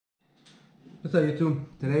What's up, YouTube?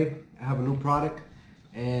 Today I have a new product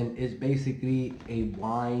and it's basically a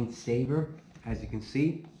wine saver. As you can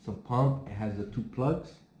see, it's a pump. It has the two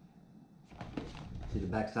plugs. See the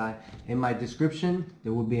back side. In my description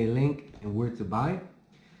there will be a link and where to buy.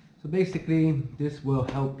 So basically this will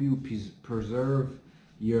help you preserve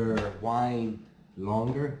your wine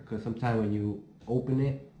longer, because sometimes when you open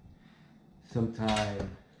it, sometimes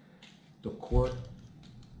the cork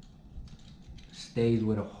stays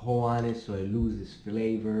with a hole on it, so it loses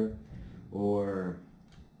flavor, or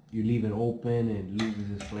you leave it open and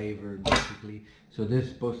loses its flavor basically. So this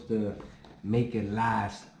is supposed to make it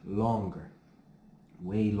last longer,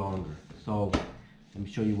 way longer. So let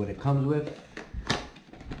me show you what it comes with.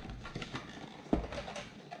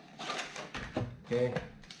 Okay,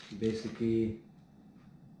 basically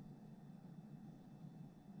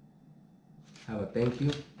have a thank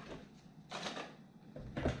you.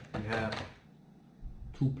 You have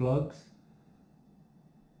two plugs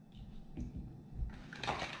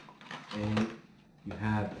and you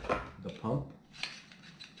have the pump.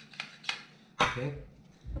 Okay,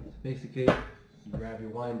 so basically you grab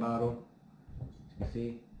your wine bottle, as you can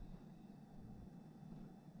see.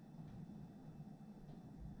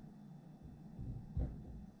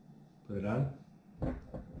 Put it on.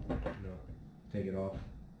 No, take it off.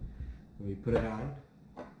 When you put it on,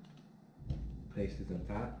 place this on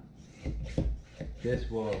top.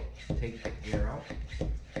 This will take the air out.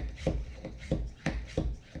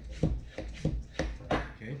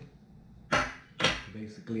 Okay. So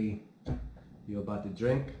basically, you're about to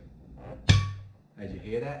drink. As you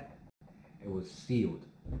hear that, it was sealed.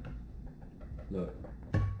 Look,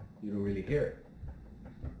 you don't really hear it.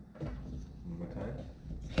 One more time.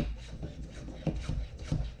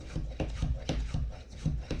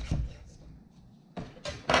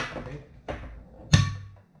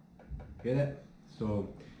 Hear that?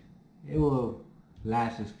 So it will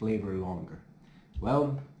last its flavor longer.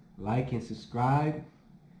 Well, like and subscribe.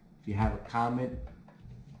 If you have a comment,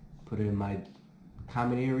 put it in my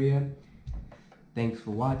comment area. Thanks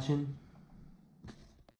for watching.